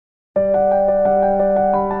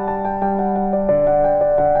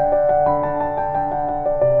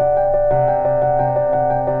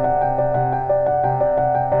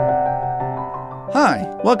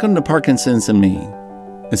Welcome to Parkinson's and Me.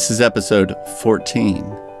 This is episode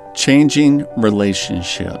 14, Changing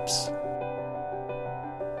Relationships.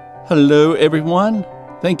 Hello, everyone.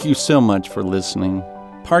 Thank you so much for listening.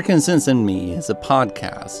 Parkinson's and Me is a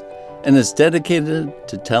podcast and is dedicated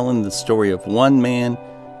to telling the story of one man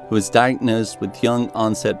who was diagnosed with young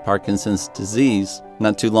onset Parkinson's disease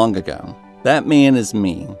not too long ago. That man is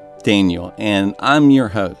me, Daniel, and I'm your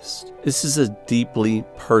host. This is a deeply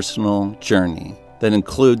personal journey that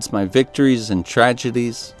includes my victories and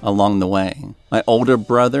tragedies along the way. My older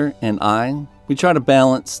brother and I, we try to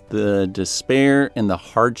balance the despair and the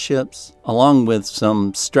hardships, along with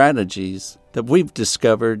some strategies that we've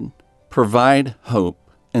discovered provide hope.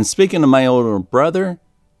 And speaking of my older brother,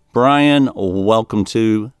 Brian, welcome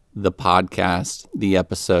to the podcast, the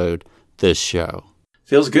episode, this show.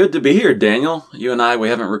 Feels good to be here, Daniel. You and I, we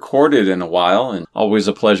haven't recorded in a while, and always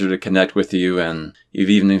a pleasure to connect with you, and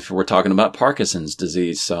even if we're talking about Parkinson's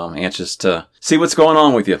disease, so I'm anxious to see what's going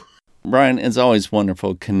on with you. Brian, it's always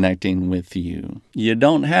wonderful connecting with you. You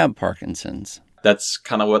don't have Parkinson's. That's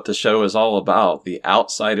kind of what the show is all about, the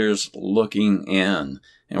outsiders looking in.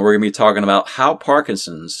 And we're going to be talking about how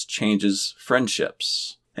Parkinson's changes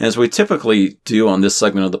friendships. And as we typically do on this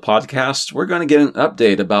segment of the podcast, we're going to get an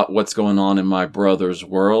update about what's going on in my brother's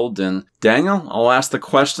world. And Daniel, I'll ask the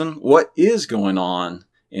question, what is going on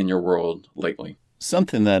in your world lately?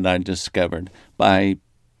 Something that I discovered by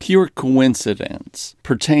pure coincidence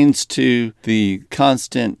pertains to the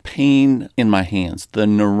constant pain in my hands, the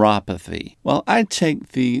neuropathy. Well, I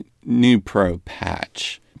take the Neupro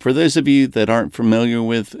patch. For those of you that aren't familiar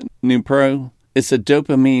with Neupro, it's a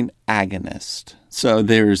dopamine agonist. So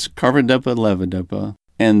there's carbidopa-levodopa,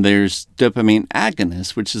 and there's dopamine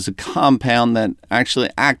agonist, which is a compound that actually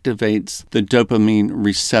activates the dopamine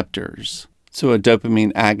receptors. So a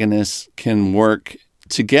dopamine agonist can work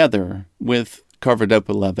together with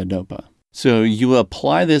carbidopa-levodopa. So you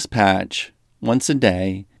apply this patch once a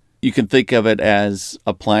day. You can think of it as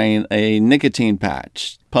applying a nicotine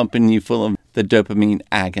patch, pumping you full of the dopamine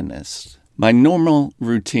agonist. My normal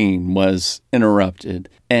routine was interrupted,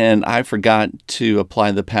 and I forgot to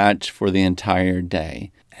apply the patch for the entire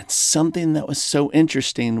day. And something that was so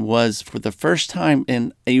interesting was, for the first time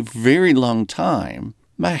in a very long time,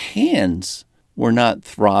 my hands were not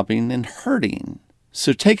throbbing and hurting.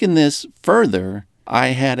 So taking this further, I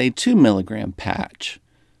had a 2 milligram patch.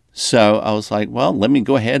 So I was like, well, let me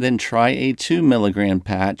go ahead and try a 2 milligram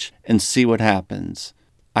patch and see what happens.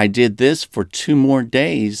 I did this for 2 more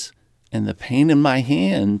days, and the pain in my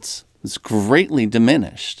hands was greatly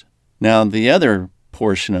diminished. Now, the other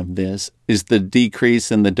portion of this is the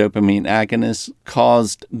decrease in the dopamine agonist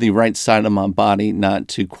caused the right side of my body not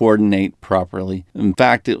to coordinate properly. In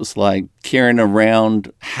fact, it was like carrying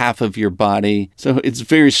around half of your body. So it's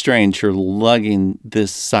very strange. You're lugging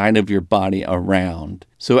this side of your body around.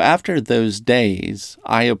 So after those days,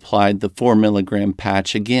 I applied the 4 milligram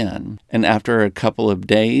patch again. And after a couple of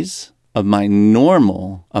days of my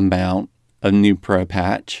normal amount of Neupro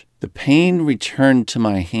patch, the pain returned to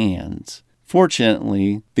my hands.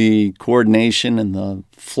 Fortunately, the coordination and the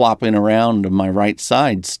flopping around of my right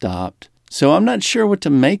side stopped. So I'm not sure what to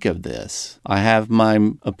make of this. I have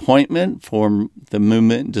my appointment for the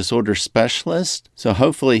movement disorder specialist, so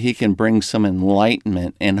hopefully he can bring some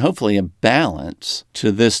enlightenment and hopefully a balance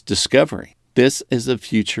to this discovery. This is a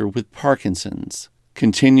future with Parkinson's,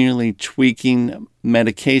 continually tweaking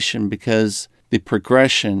medication because the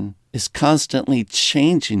progression is constantly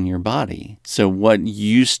changing your body. So what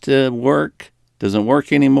used to work doesn't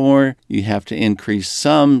work anymore. You have to increase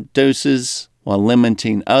some doses while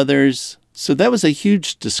limiting others. So that was a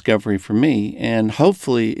huge discovery for me, and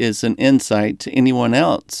hopefully is an insight to anyone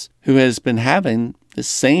else who has been having the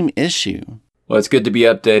same issue. Well, it's good to be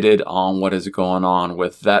updated on what is going on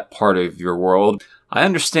with that part of your world. I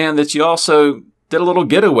understand that you also did a little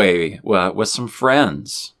getaway with some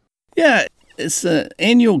friends. Yeah, it's an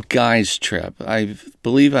annual guys trip. I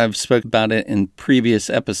believe I've spoke about it in previous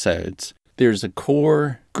episodes. There's a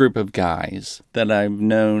core group of guys that I've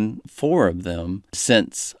known, 4 of them,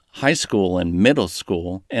 since high school and middle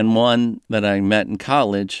school, and one that I met in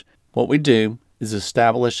college. What we do is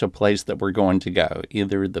establish a place that we're going to go,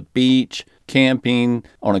 either the beach, camping,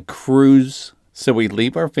 on a cruise. So we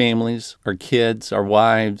leave our families, our kids, our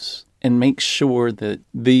wives, and make sure that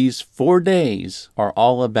these 4 days are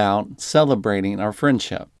all about celebrating our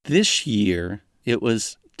friendship. This year, it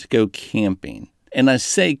was to go camping. And I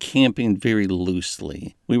say camping very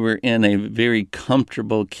loosely. We were in a very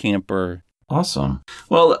comfortable camper. Awesome.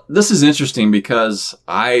 Well, this is interesting because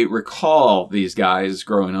I recall these guys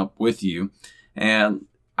growing up with you, and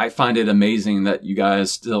I find it amazing that you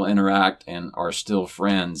guys still interact and are still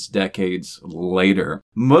friends decades later.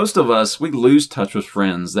 Most of us, we lose touch with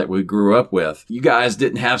friends that we grew up with. You guys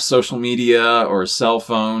didn't have social media or cell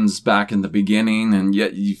phones back in the beginning, and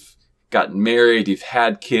yet you've gotten married, you've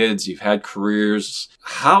had kids, you've had careers.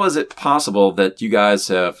 How is it possible that you guys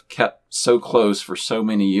have kept so close for so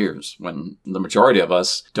many years when the majority of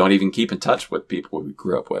us don't even keep in touch with people we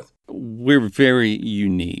grew up with? We're very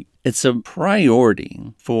unique. It's a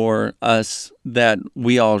priority for us that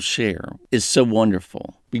we all share. It's so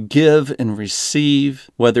wonderful. We give and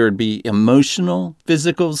receive, whether it be emotional,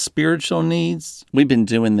 physical, spiritual needs. We've been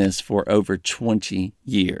doing this for over 20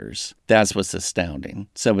 years. That's what's astounding.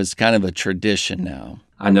 So it's kind of a tradition now.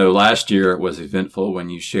 I know last year it was eventful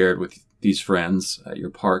when you shared with these friends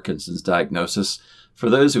your Parkinson's diagnosis.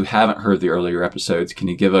 For those who haven't heard the earlier episodes, can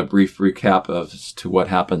you give a brief recap as to what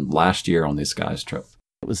happened last year on this guy's trip?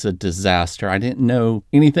 It was a disaster. I didn't know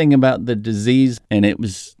anything about the disease, and it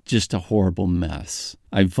was just a horrible mess.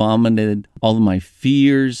 I vomited all of my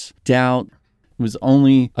fears, doubt. It was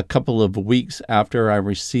only a couple of weeks after I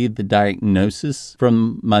received the diagnosis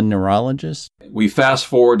from my neurologist. We fast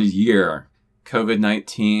forward a year.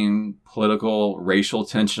 COVID-19, political, racial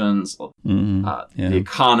tensions, the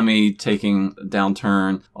economy taking a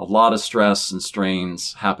downturn, a lot of stress and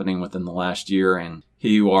strains happening within the last year. And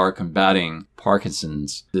here you are combating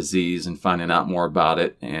Parkinson's disease and finding out more about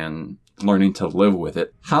it and learning to live with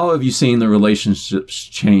it. How have you seen the relationships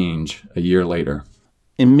change a year later?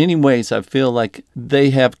 In many ways, I feel like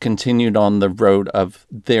they have continued on the road of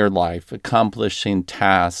their life, accomplishing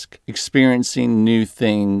tasks, experiencing new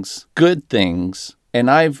things, good things,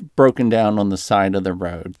 and I've broken down on the side of the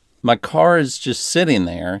road. My car is just sitting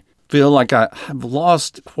there. Feel like I have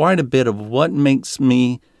lost quite a bit of what makes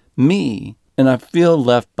me, and I feel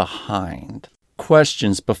left behind.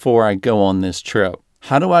 Questions before I go on this trip.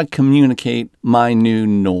 How do I communicate my new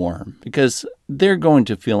norm? Because they're going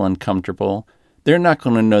to feel uncomfortable. They're not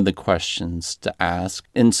going to know the questions to ask.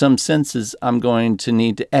 In some senses, I'm going to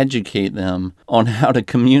need to educate them on how to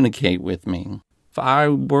communicate with me. If I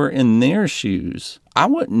were in their shoes, I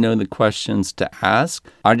wouldn't know the questions to ask.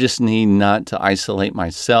 I just need not to isolate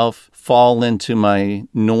myself, fall into my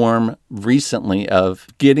norm recently of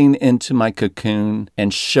getting into my cocoon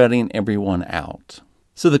and shutting everyone out.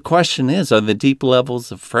 So the question is, are the deep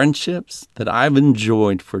levels of friendships that I've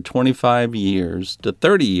enjoyed for 25 years to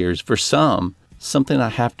 30 years for some, something I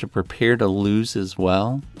have to prepare to lose as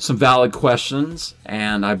well? Some valid questions,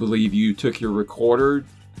 and I believe you took your recorder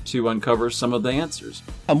to uncover some of the answers.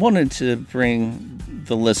 I wanted to bring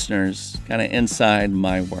the listeners kind of inside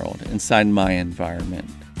my world, inside my environment,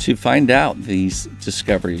 to find out these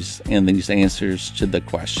discoveries and these answers to the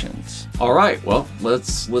questions. All right, well,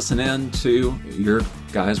 let's listen in to your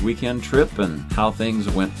guys' weekend trip and how things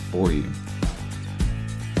went for you.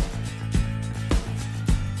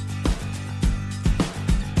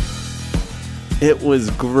 It was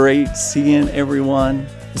great seeing everyone,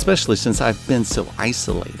 especially since I've been so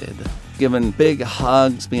isolated. Giving big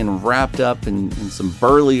hugs, being wrapped up in some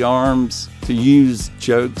burly arms, to use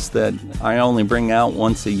jokes that I only bring out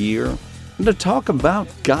once a year, and to talk about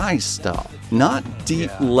guy stuff, not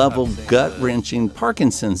deep-level, gut-wrenching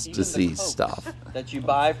Parkinson's disease stuff. That you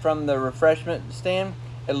buy from the refreshment stand,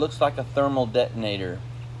 it looks like a thermal detonator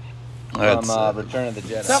from Return of the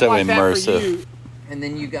Jedi. So like immersive. And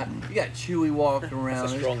then you got Chewie walking around,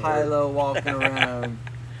 there's Kylo walking around.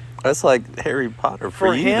 That's like Harry Potter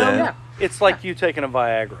for you, him. then. Yeah. It's like you taking a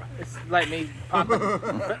Viagra. It's like me popping.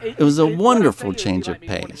 It was a wonderful change of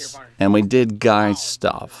pace, and we did guy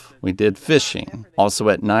stuff. We did fishing. Also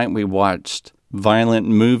at night, we watched violent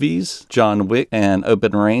movies. John Wick and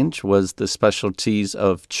Open Range was the specialties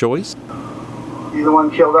of choice. You the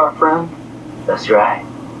one who killed our friend? That's right.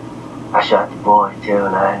 I shot the boy too,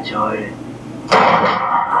 and I enjoyed it.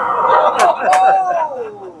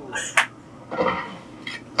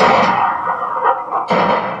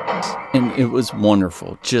 And it was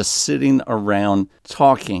wonderful, just sitting around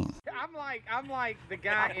talking. I'm like the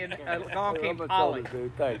guy in Don King Polly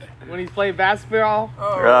when he's playing basketball.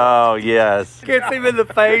 Oh, yes. Can't see him in the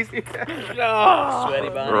face. Oh, Sweaty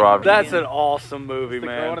Bonnie. That's an awesome movie,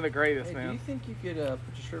 man. One of the greatest, Do you man. think you could put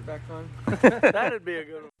your shirt back on? That'd be a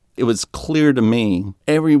good one. It was clear to me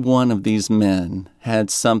every one of these men had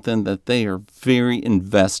something that they are very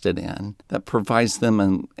invested in that provides them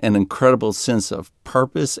an incredible sense of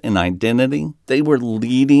purpose and identity. They were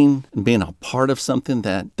leading and being a part of something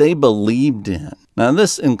that they believed in. Now,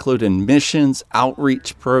 this included missions,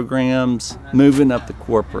 outreach programs, moving up the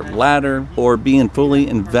corporate ladder, or being fully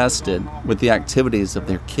invested with the activities of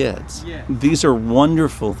their kids. These are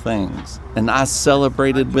wonderful things, and I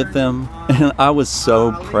celebrated with them, and I was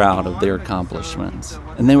so proud of their accomplishments.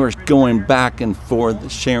 And they were going back and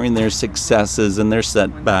forth, sharing their successes and their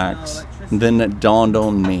setbacks. And then it dawned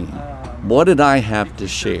on me, what did I have to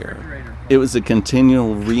share? It was a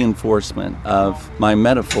continual reinforcement of my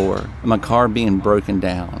metaphor, my car being broken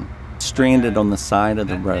down, stranded on the side of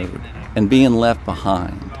the road, and being left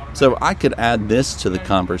behind. So I could add this to the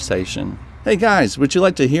conversation. Hey guys, would you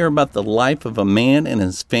like to hear about the life of a man and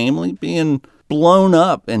his family being blown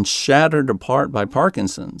up and shattered apart by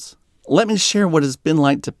Parkinson's? Let me share what it's been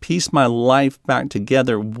like to piece my life back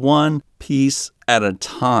together one piece at a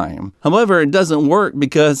time. However, it doesn't work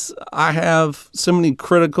because I have so many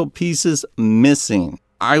critical pieces missing.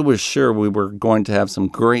 I was sure we were going to have some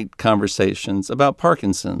great conversations about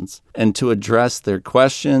Parkinson's, and to address their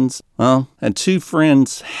questions, well, had two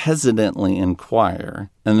friends hesitantly inquire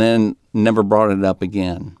and then never brought it up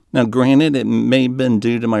again. Now, granted, it may have been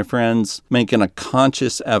due to my friends making a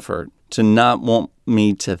conscious effort to not want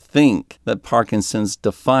me to think that Parkinson's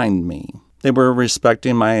defined me. They were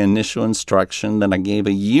respecting my initial instruction that I gave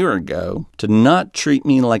a year ago to not treat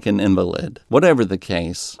me like an invalid. Whatever the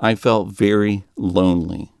case, I felt very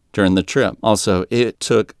lonely during the trip. Also, it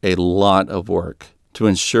took a lot of work to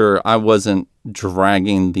ensure I wasn't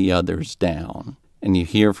dragging the others down. And you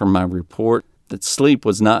hear from my report that sleep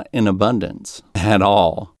was not in abundance at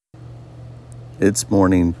all. It's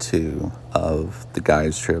morning 2 of the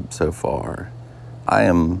guys' trip so far. I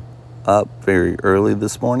am up very early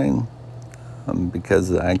this morning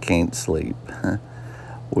because I can't sleep.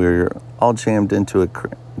 We're all jammed into a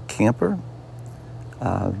camper.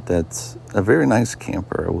 That's a very nice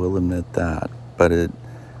camper, I will admit that, but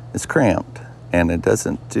it's cramped, and it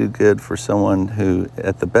doesn't do good for someone who,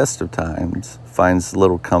 at the best of times, finds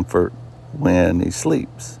little comfort when he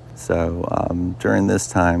sleeps. So during this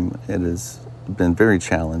time, it has been very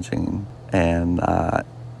challenging, and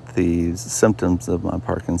the symptoms of my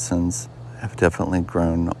Parkinson's have definitely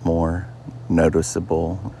grown more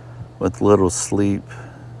noticeable. With little sleep,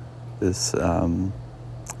 this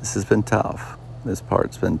has been tough. This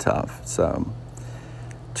part's been tough. So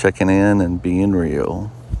checking in and being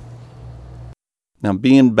real. Now,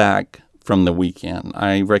 being back from the weekend,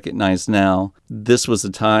 I recognize now this was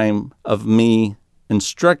a time of me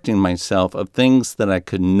instructing myself of things that I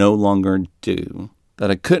could no longer do,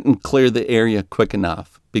 that I couldn't clear the area quick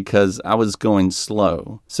enough because I was going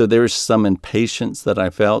slow. So there's some impatience that I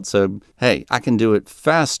felt. So, hey, I can do it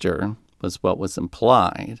faster was what was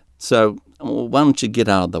implied. So why don't you get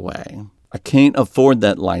out of the way? I can't afford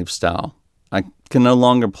that lifestyle. I can no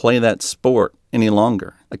longer play that sport any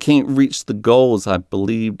longer. I can't reach the goals I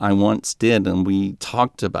believed I once did and we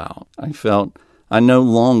talked about. I felt I no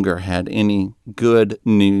longer had any good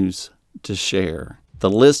news to share. The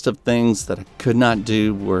list of things that I could not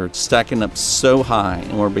do were stacking up so high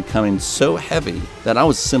and were becoming so heavy that I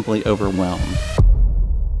was simply overwhelmed.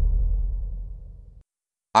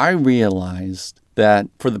 I realized that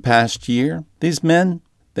for the past year, these men,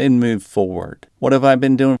 they'd moved forward. What have I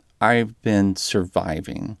been doing? I've been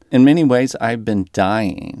surviving. In many ways, I've been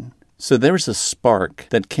dying. So there was a spark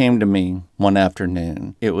that came to me one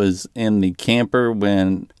afternoon. It was in the camper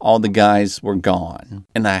when all the guys were gone.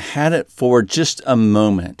 And I had it for just a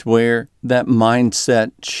moment where that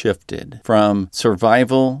mindset shifted from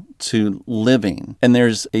survival to living. And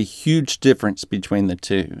there's a huge difference between the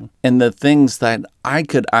two. And the things that I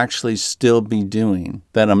could actually still be doing,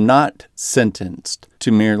 that I'm not sentenced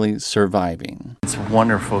to merely surviving. It's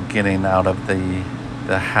wonderful getting out of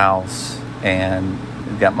the house and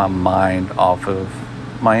got my mind off of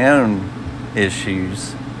my own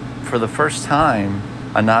issues. For the first time,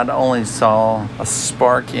 I not only saw a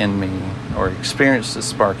spark in me or experienced a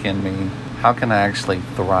spark in me, how can I actually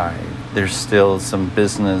thrive? There's still some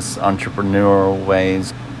business entrepreneurial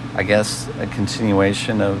ways. I guess a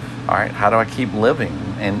continuation of, all right, how do I keep living?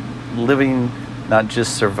 And living, not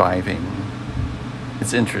just surviving.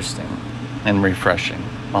 It's interesting and refreshing.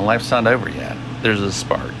 My life's not over yet. There's a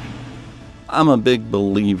spark. I'm a big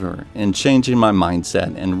believer in changing my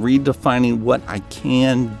mindset and redefining what I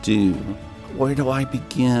can do. Where do I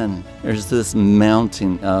begin? There's this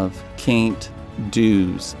mountain of can't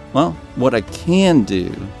do's. Well, what I can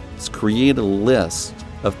do is create a list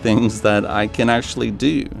of things that I can actually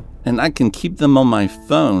do. and I can keep them on my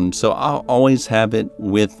phone, so I'll always have it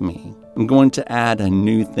with me. I'm going to add a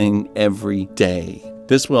new thing every day.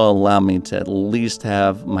 This will allow me to at least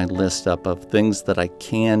have my list up of things that I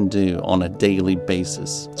can do on a daily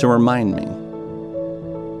basis to remind me.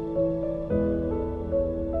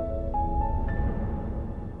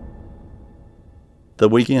 The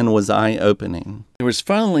weekend was eye-opening. There was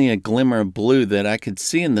finally a glimmer of blue that I could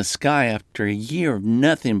see in the sky after a year of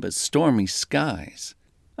nothing but stormy skies.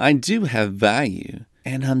 I do have value,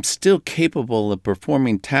 and I'm still capable of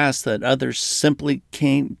performing tasks that others simply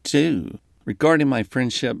can't do. Regarding my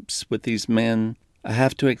friendships with these men, I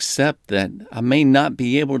have to accept that I may not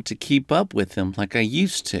be able to keep up with them like I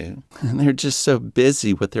used to. And they're just so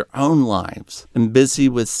busy with their own lives and busy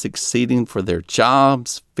with succeeding for their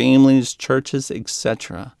jobs, families, churches,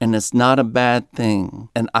 etc. And it's not a bad thing,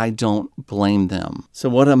 and I don't blame them. So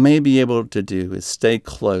what I may be able to do is stay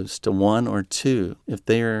close to one or two if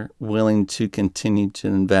they're willing to continue to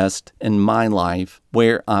invest in my life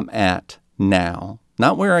where I'm at now,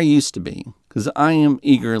 not where I used to be. Because I am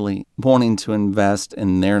eagerly wanting to invest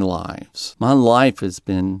in their lives. My life has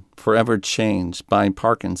been forever changed by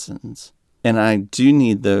Parkinson's, and I do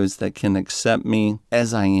need those that can accept me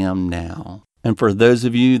as I am now. And for those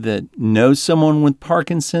of you that know someone with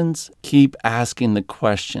Parkinson's, keep asking the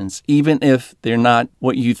questions, even if they're not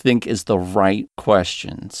what you think is the right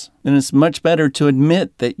questions. And it's much better to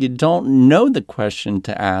admit that you don't know the question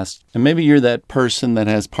to ask. And maybe you're that person that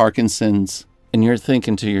has Parkinson's, and you're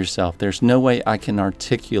thinking to yourself, there's no way I can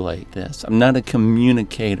articulate this. I'm not a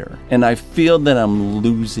communicator. And I feel that I'm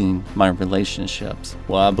losing my relationships.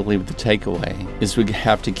 Well, I believe the takeaway is we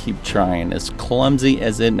have to keep trying, as clumsy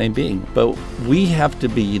as it may be. But we have to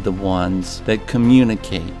be the ones that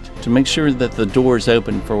communicate to make sure that the door is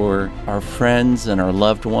open for our friends and our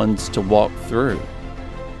loved ones to walk through.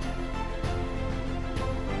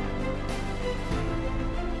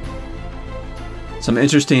 Some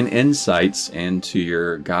interesting insights into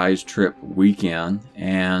your guys' trip weekend,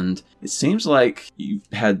 and it seems like you've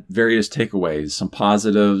had various takeaways, some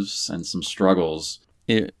positives and some struggles.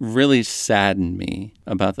 It really saddened me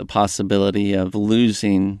about the possibility of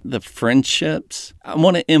losing the friendships. I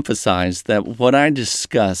want to emphasize that what I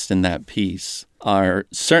discussed in that piece are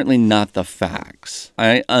certainly not the facts.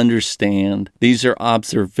 I understand these are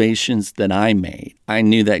observations that I made. I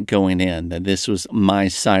knew that going in, that this was my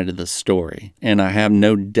side of the story. And I have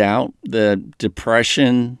no doubt the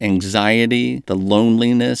depression, anxiety, the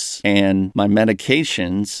loneliness, and my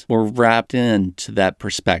medications were wrapped into that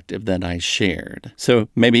perspective that I shared. So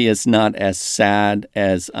maybe it's not as sad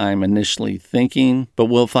as I'm initially thinking, but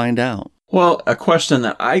we'll find out. Well, a question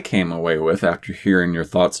that I came away with after hearing your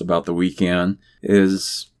thoughts about the weekend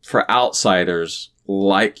is, for outsiders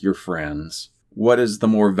like your friends, what is the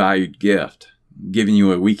more valued gift? Giving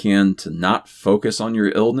you a weekend to not focus on your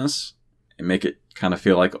illness and make it kind of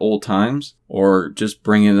feel like old times, or just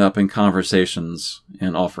bringing it up in conversations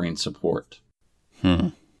and offering support?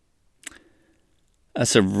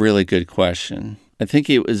 That's a really good question. I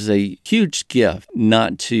think it was a huge gift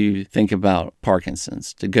not to think about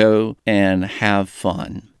Parkinson's, to go and have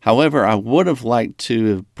fun. However, I would have liked to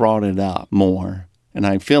have brought it up more, and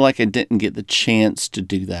I feel like I didn't get the chance to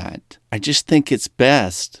do that. I just think it's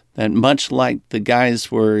best that, much like the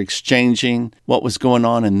guys were exchanging what was going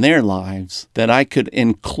on in their lives, that I could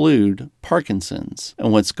include Parkinson's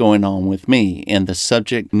and what's going on with me, and the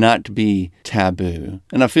subject not to be taboo.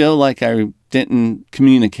 And I feel like I didn't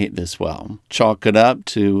communicate this well. Chalk it up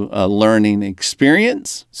to a learning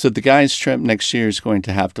experience. So the guys' trip next year is going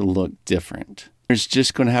to have to look different. There's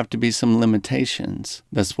just going to have to be some limitations.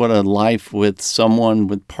 That's what a life with someone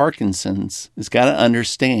with Parkinson's has got to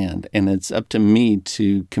understand, and it's up to me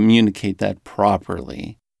to communicate that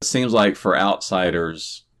properly. It seems like for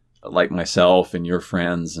outsiders like myself and your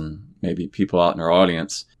friends and maybe people out in our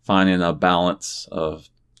audience, finding a balance of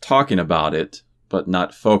talking about it but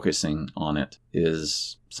not focusing on it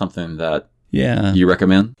is something that you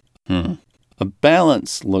recommend? A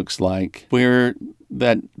balance looks like where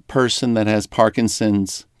that person that has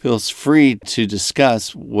Parkinson's feels free to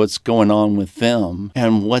discuss what's going on with them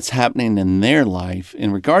and what's happening in their life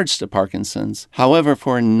in regards to Parkinson's. However,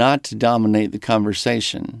 for it not to dominate the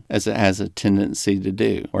conversation, as it has a tendency to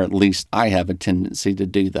do, or at least I have a tendency to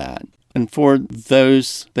do that. And for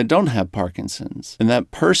those that don't have Parkinson's, and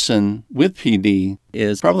that person with PD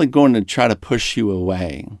is probably going to try to push you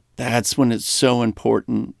away. That's when it's so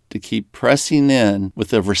important to keep pressing in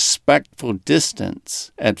with a respectful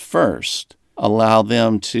distance at first. Allow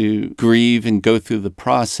them to grieve and go through the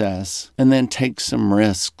process, and then take some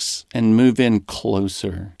risks and move in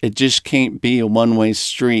closer. It just can't be a one-way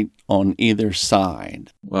street on either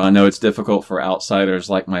side. Well, I know it's difficult for outsiders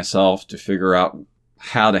like myself to figure out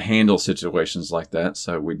how to handle situations like that.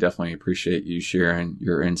 So we definitely appreciate you sharing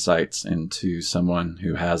your insights into someone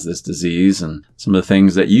who has this disease and some of the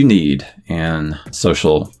things that you need in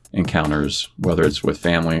social encounters, whether it's with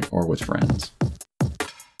family or with friends.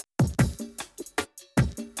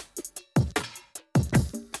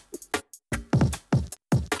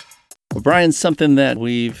 Well, Brian, something that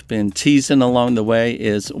we've been teasing along the way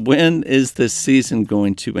is, when is this season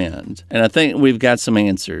going to end? And I think we've got some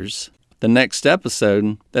answers. The next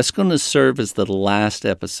episode, that's going to serve as the last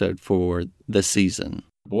episode for the season.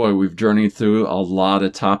 Boy, we've journeyed through a lot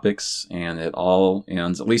of topics, and it all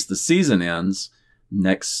ends, at least the season ends,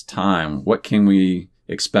 next time. What can we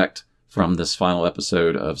expect from this final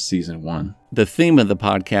episode of season 1? The theme of the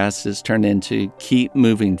podcast is turned into Keep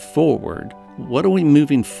Moving Forward. What are we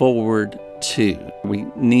moving forward to? We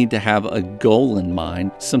need to have a goal in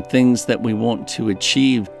mind, some things that we want to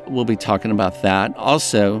achieve. We'll be talking about that.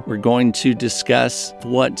 Also, we're going to discuss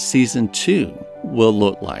what season 2 will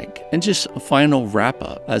look like, and just a final wrap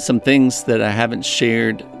up. Some things that I haven't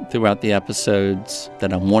shared throughout the episodes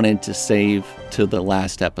that I wanted to save to the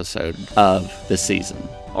last episode of the season.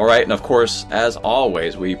 All right, and of course, as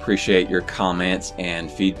always, we appreciate your comments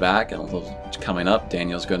and feedback. And a little coming up,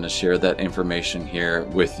 Daniel's going to share that information here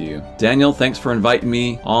with you. Daniel, thanks for inviting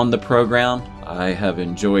me on the program. I have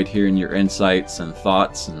enjoyed hearing your insights and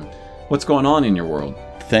thoughts and what's going on in your world.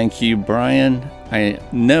 Thank you, Brian. I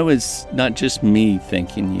know it's not just me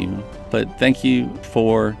thanking you, but thank you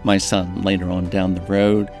for my son later on down the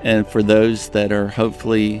road, and for those that are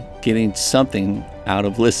hopefully getting something out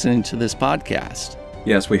of listening to this podcast.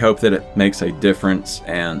 Yes, we hope that it makes a difference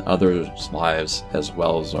in others' lives as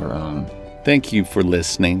well as our own. Thank you for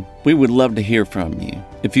listening. We would love to hear from you.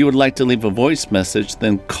 If you would like to leave a voice message,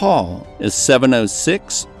 then call is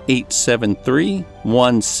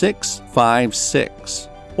 706-873-1656.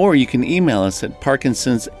 Or you can email us at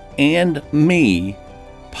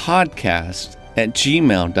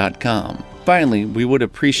parkinsonsandmepodcast@gmail.com. Finally, we would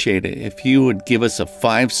appreciate it if you would give us a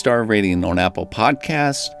 5-star rating on Apple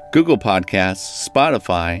Podcasts, Google Podcasts,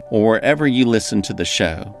 Spotify, or wherever you listen to the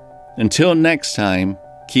show. Until next time,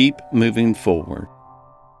 keep moving forward.